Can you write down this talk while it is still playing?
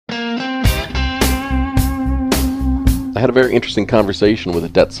I had a very interesting conversation with a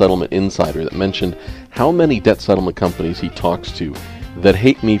debt settlement insider that mentioned how many debt settlement companies he talks to that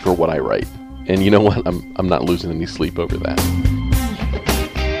hate me for what I write. And you know what? I'm not losing any sleep over that.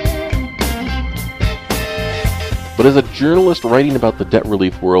 But as a journalist writing about the debt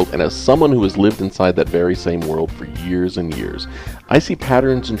relief world, and as someone who has lived inside that very same world for years and years, I see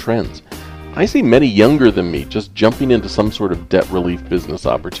patterns and trends. I see many younger than me just jumping into some sort of debt relief business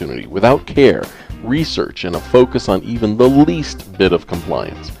opportunity without care, research, and a focus on even the least bit of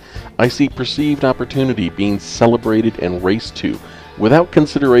compliance. I see perceived opportunity being celebrated and raced to without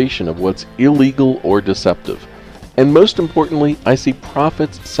consideration of what's illegal or deceptive. And most importantly, I see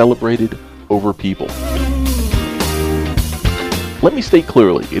profits celebrated over people. Let me state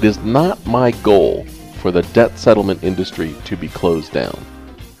clearly, it is not my goal for the debt settlement industry to be closed down.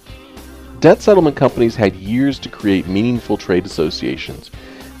 Debt settlement companies had years to create meaningful trade associations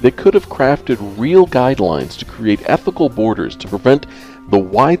that could have crafted real guidelines to create ethical borders to prevent the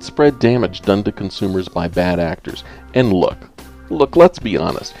widespread damage done to consumers by bad actors. And look, let's be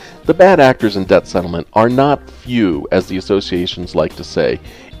honest. The bad actors in debt settlement are not few, as the associations like to say.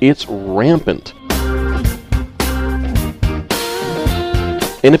 It's rampant.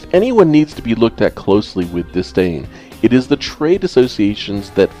 And if anyone needs to be looked at closely with disdain, it is the trade associations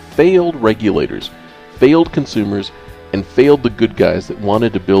that failed regulators, failed consumers, and failed the good guys that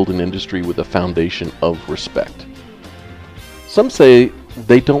wanted to build an industry with a foundation of respect. Some say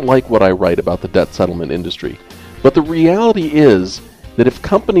they don't like what I write about the debt settlement industry, but the reality is that if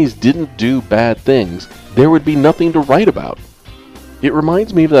companies didn't do bad things, there would be nothing to write about. It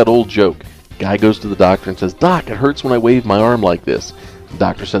reminds me of that old joke. Guy goes to the doctor and says, "Doc, it hurts when I wave my arm like this." The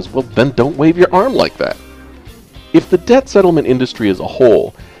doctor says, "Well, then don't wave your arm like that." If the debt settlement industry as a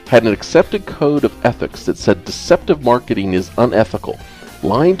whole had an accepted code of ethics that said deceptive marketing is unethical,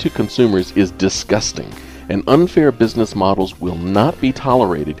 lying to consumers is disgusting, and unfair business models will not be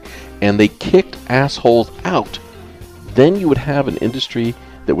tolerated, and they kicked assholes out, then you would have an industry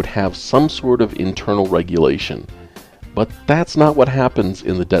that would have some sort of internal regulation. But that's not what happens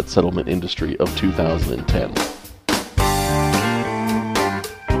in the debt settlement industry of 2010.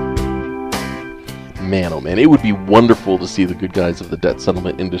 Man, oh man, it would be wonderful to see the good guys of the debt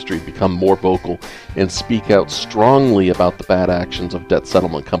settlement industry become more vocal and speak out strongly about the bad actions of debt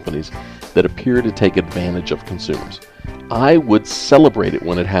settlement companies that appear to take advantage of consumers. I would celebrate it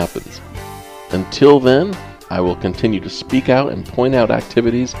when it happens. Until then, I will continue to speak out and point out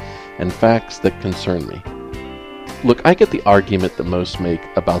activities and facts that concern me. Look, I get the argument that most make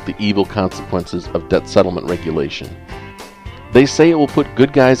about the evil consequences of debt settlement regulation. They say it will put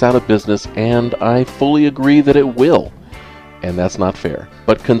good guys out of business, and I fully agree that it will. And that's not fair.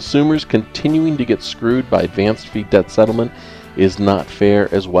 But consumers continuing to get screwed by advanced fee debt settlement is not fair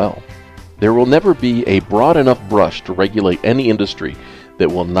as well. There will never be a broad enough brush to regulate any industry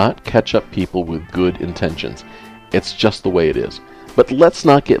that will not catch up people with good intentions. It's just the way it is. But let's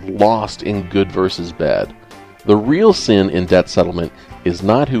not get lost in good versus bad. The real sin in debt settlement is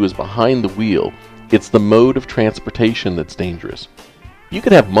not who is behind the wheel. It's the mode of transportation that's dangerous. You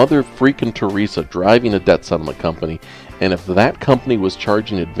could have Mother freaking Teresa driving a debt settlement company, and if that company was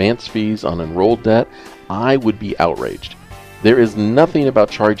charging advance fees on enrolled debt, I would be outraged. There is nothing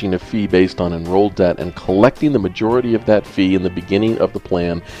about charging a fee based on enrolled debt and collecting the majority of that fee in the beginning of the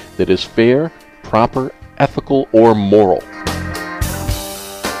plan that is fair, proper, ethical, or moral.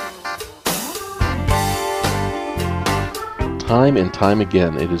 Time and time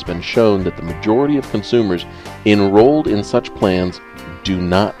again, it has been shown that the majority of consumers enrolled in such plans do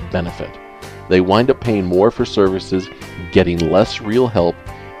not benefit. They wind up paying more for services, getting less real help,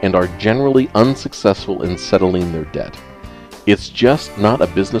 and are generally unsuccessful in settling their debt. It's just not a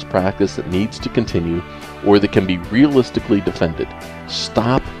business practice that needs to continue or that can be realistically defended.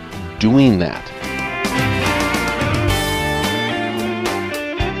 Stop doing that.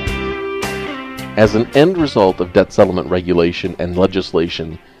 As an end result of debt settlement regulation and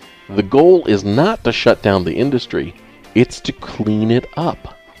legislation, the goal is not to shut down the industry, it's to clean it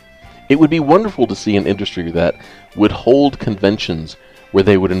up. It would be wonderful to see an industry that would hold conventions where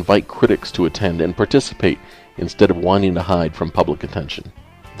they would invite critics to attend and participate instead of wanting to hide from public attention.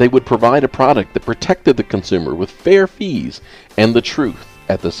 They would provide a product that protected the consumer with fair fees and the truth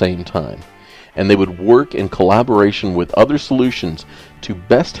at the same time. And they would work in collaboration with other solutions to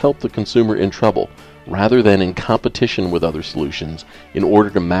best help the consumer in trouble, rather than in competition with other solutions in order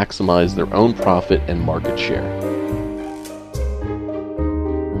to maximize their own profit and market share.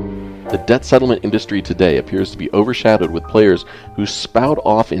 The debt settlement industry today appears to be overshadowed with players who spout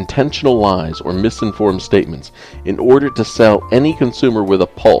off intentional lies or misinformed statements in order to sell any consumer with a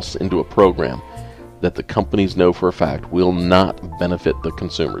pulse into a program. that the companies know for a fact will not benefit the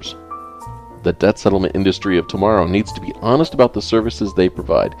consumers. The debt settlement industry of tomorrow needs to be honest about the services they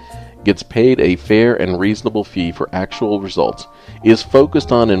provide, gets paid a fair and reasonable fee for actual results, is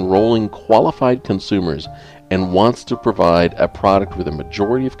focused on enrolling qualified consumers, and wants to provide a product where the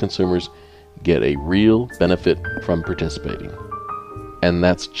majority of consumers get a real benefit from participating. And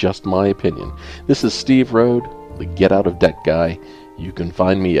that's just my opinion. This is Steve Rode, the Get Out of Debt guy. You can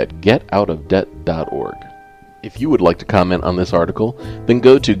find me at getoutofdebt.org. If you would like to comment on this article, then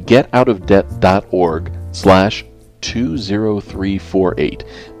go to getoutofdebt.org/20348.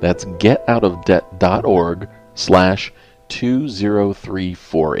 That's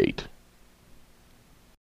getoutofdebt.org/20348.